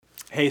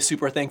Hey,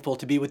 super thankful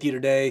to be with you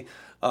today,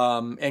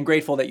 and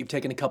grateful that you've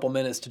taken a couple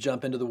minutes to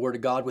jump into the Word of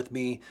God with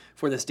me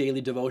for this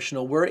daily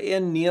devotional. We're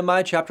in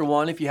Nehemiah chapter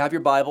 1. If you have your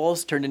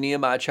Bibles, turn to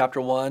Nehemiah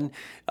chapter 1.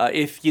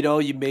 If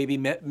you maybe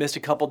missed a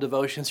couple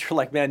devotions, you're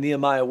like, man,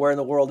 Nehemiah, where in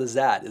the world is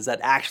that? Is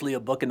that actually a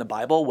book in the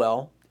Bible?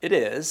 Well, it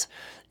is,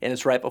 and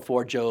it's right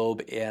before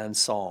Job and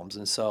Psalms.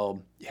 And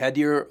so head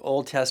to your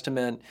Old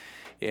Testament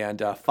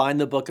and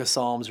find the book of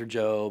Psalms or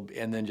Job,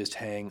 and then just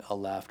hang a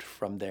left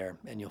from there,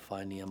 and you'll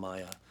find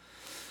Nehemiah.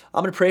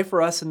 I'm going to pray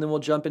for us, and then we'll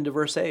jump into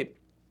verse 8.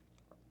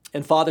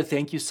 And Father,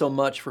 thank you so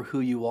much for who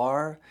you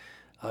are,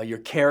 your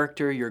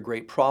character, your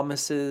great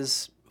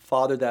promises,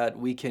 Father, that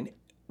we can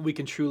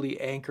truly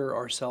anchor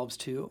ourselves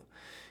to.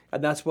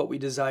 And that's what we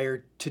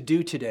desire to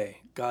do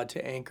today, God,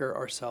 to anchor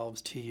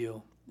ourselves to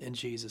you. In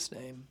Jesus'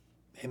 name,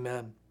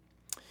 amen.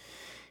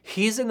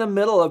 He's in the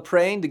middle of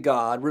praying to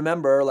God.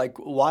 Remember, like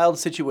wild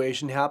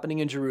situation happening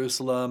in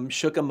Jerusalem,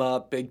 shook him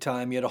up big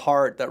time. He had a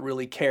heart that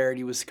really cared.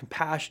 He was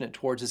compassionate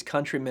towards his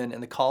countrymen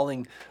and the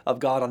calling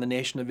of God on the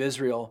nation of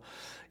Israel.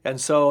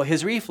 And so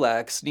his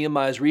reflex,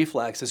 Nehemiah's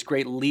reflex, this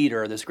great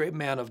leader, this great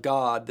man of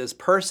God, this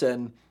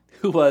person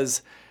who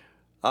was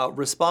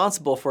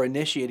responsible for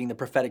initiating the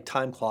prophetic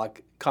time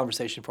clock,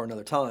 conversation for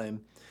another time,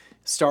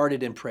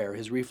 started in prayer.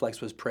 His reflex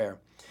was prayer.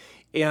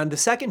 And the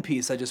second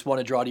piece I just want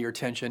to draw to your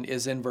attention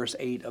is in verse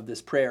 8 of this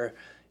prayer,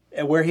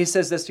 where he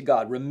says this to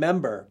God.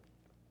 Remember,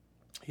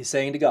 he's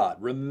saying to God,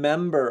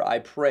 remember, I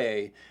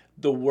pray,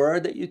 the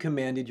word that you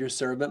commanded your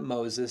servant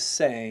Moses,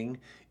 saying,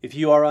 if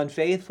you are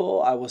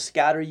unfaithful, I will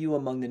scatter you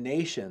among the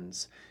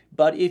nations.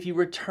 But if you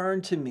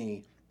return to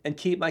me and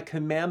keep my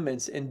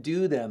commandments and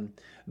do them,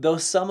 though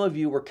some of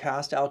you were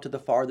cast out to the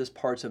farthest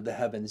parts of the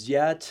heavens,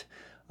 yet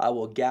I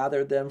will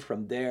gather them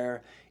from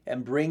there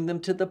and bring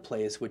them to the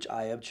place which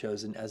I have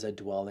chosen as a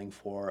dwelling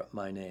for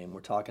my name.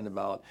 We're talking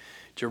about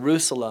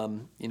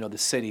Jerusalem, the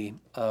city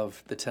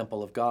of the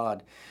temple of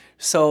God.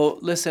 So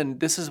listen,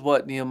 this is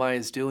what Nehemiah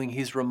is doing.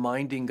 He's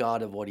reminding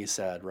God of what he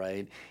said,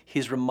 right?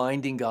 He's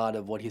reminding God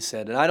of what he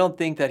said. And I don't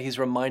think that he's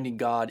reminding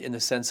God in the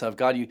sense of,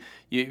 God,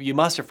 you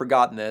must have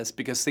forgotten this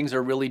because things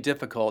are really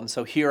difficult. And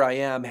so here I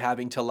am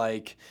having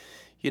to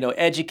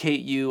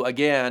educate you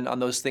again on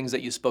those things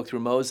that you spoke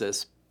through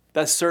Moses.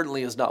 That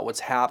certainly is not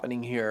what's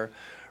happening here.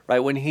 Right,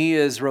 when he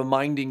is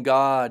reminding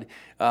God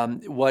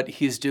what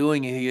he's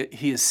doing,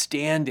 he is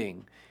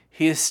standing.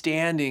 He is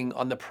standing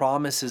on the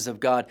promises of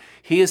God.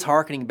 He is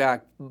hearkening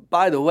back.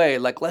 By the way,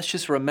 let's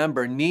just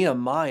remember,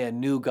 Nehemiah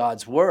knew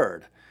God's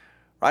word.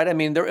 Right? I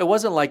mean, it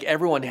wasn't like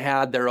everyone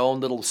had their own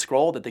little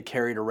scroll that they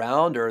carried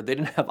around, or they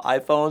didn't have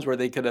iPhones where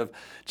they could have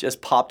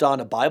just popped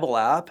on a Bible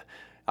app.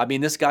 I mean,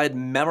 this guy had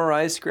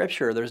memorized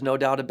scripture. There's no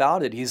doubt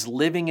about it. He's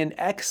living in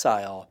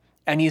exile.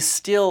 And he's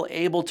still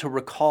able to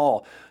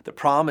recall the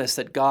promise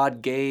that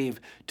God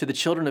gave to the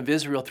children of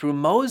Israel through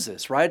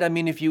Moses, right? I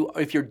mean, if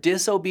you're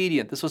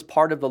disobedient, this was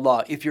part of the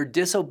law. If you're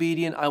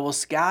disobedient, I will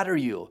scatter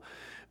you.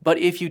 But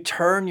if you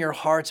turn your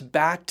hearts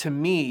back to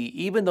me,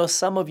 even though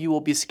some of you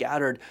will be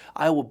scattered,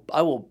 I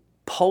will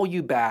pull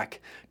you back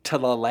to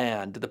the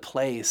land, to the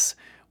place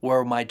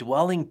where my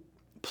dwelling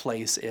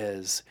place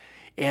is.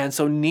 And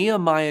so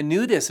Nehemiah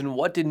knew this. And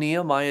what did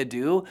Nehemiah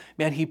do?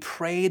 Man, he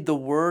prayed the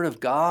word of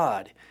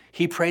God.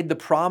 He prayed the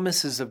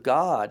promises of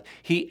God.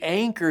 He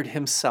anchored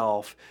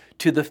himself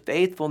to the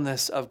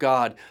faithfulness of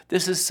God.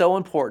 This is so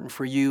important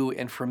for you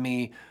and for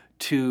me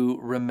to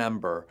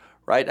remember,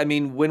 right? I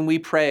mean, when we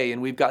pray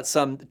and we've got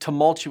some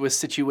tumultuous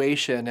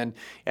situation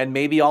and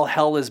maybe all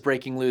hell is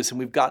breaking loose and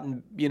we've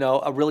gotten,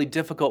 a really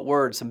difficult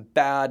word, some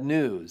bad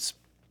news,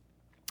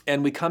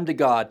 and we come to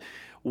God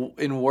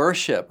in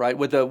worship, right?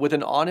 With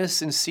an honest,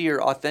 sincere,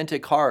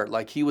 authentic heart,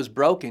 like he was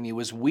broken, he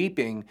was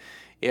weeping,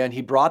 and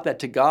he brought that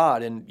to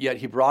God, and yet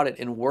he brought it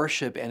in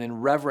worship and in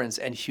reverence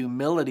and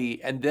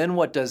humility. And then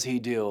what does he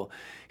do?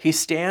 He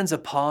stands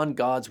upon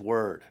God's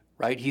word,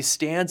 right? He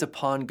stands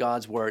upon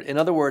God's word. In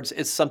other words,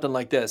 it's something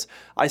like this.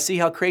 I see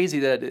how crazy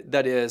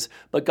that is,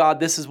 but God,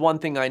 this is one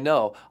thing I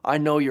know. I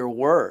know your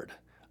word.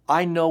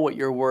 I know what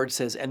your word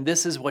says, and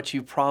this is what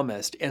you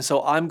promised. And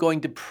so I'm going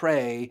to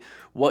pray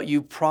what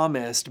you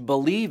promised,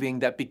 believing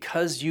that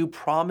because you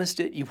promised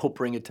it, you will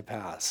bring it to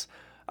pass.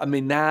 I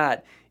mean,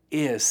 that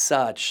is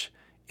such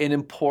an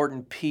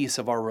important piece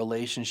of our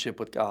relationship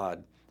with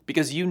God,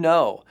 because you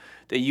know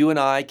that you and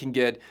I can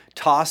get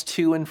tossed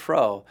to and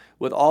fro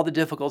with all the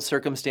difficult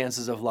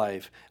circumstances of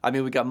life. I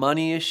mean, we got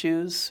money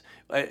issues,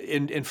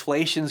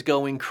 inflation's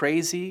going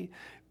crazy,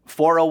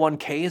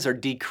 401ks are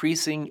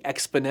decreasing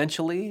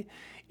exponentially.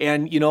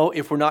 And,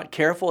 if we're not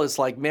careful, it's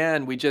like,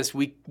 man, we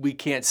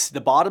can't,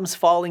 the bottom's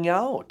falling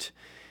out.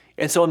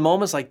 And so in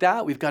moments like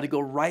that, we've got to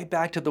go right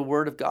back to the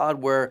word of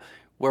God where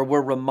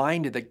we're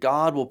reminded that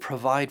God will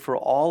provide for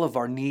all of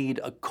our need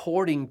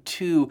according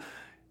to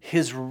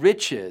his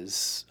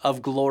riches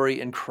of glory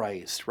in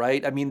Christ,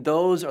 right? I mean,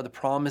 those are the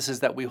promises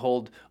that we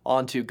hold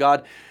on to.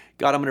 God,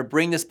 I'm going to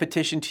bring this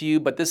petition to you,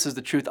 but this is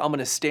the truth. I'm going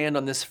to stand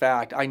on this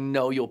fact. I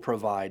know you'll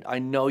provide. I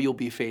know you'll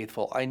be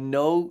faithful. I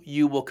know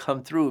you will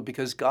come through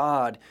because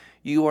God,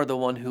 you are the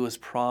one who has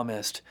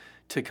promised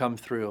to come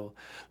through.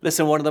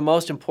 Listen, one of the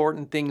most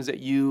important things that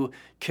you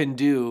can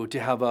do to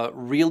have a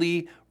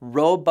really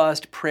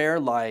robust prayer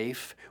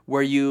life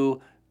where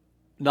you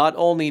not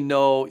only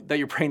know that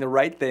you're praying the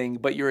right thing,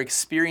 but you're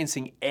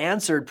experiencing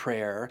answered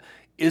prayer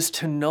is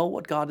to know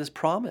what God has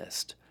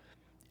promised.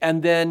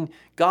 And then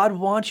God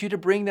wants you to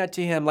bring that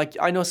to him. Like,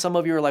 I know some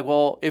of you are like,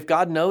 well, if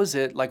God knows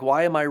it, like,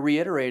 why am I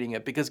reiterating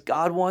it? Because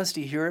God wants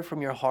to hear it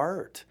from your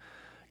heart.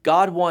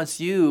 God wants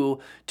you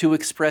to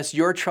express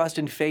your trust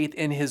and faith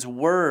in his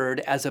word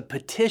as a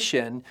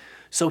petition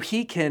so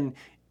he can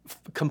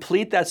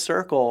complete that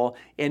circle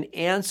and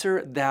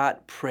answer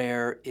that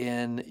prayer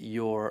in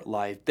your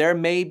life. There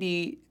may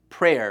be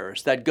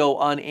prayers that go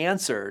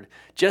unanswered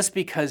just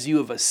because you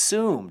have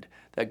assumed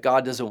that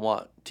God doesn't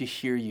want to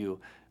hear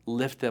you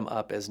lift them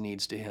up as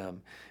needs to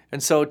him.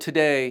 And so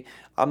today,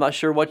 I'm not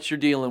sure what you're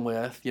dealing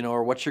with,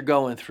 or what you're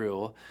going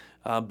through,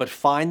 but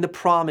find the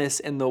promise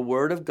in the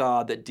Word of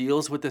God that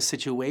deals with the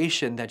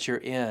situation that you're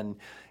in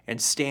and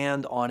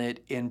stand on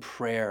it in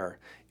prayer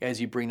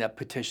as you bring that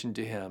petition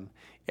to him.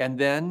 And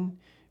then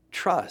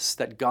trust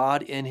that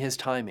God in his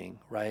timing,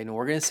 right? And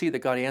we're going to see that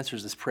God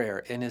answers this prayer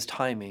in his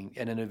timing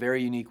and in a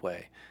very unique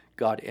way.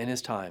 God in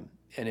his time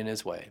and in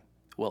his way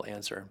will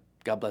answer.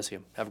 God bless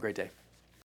you. Have a great day.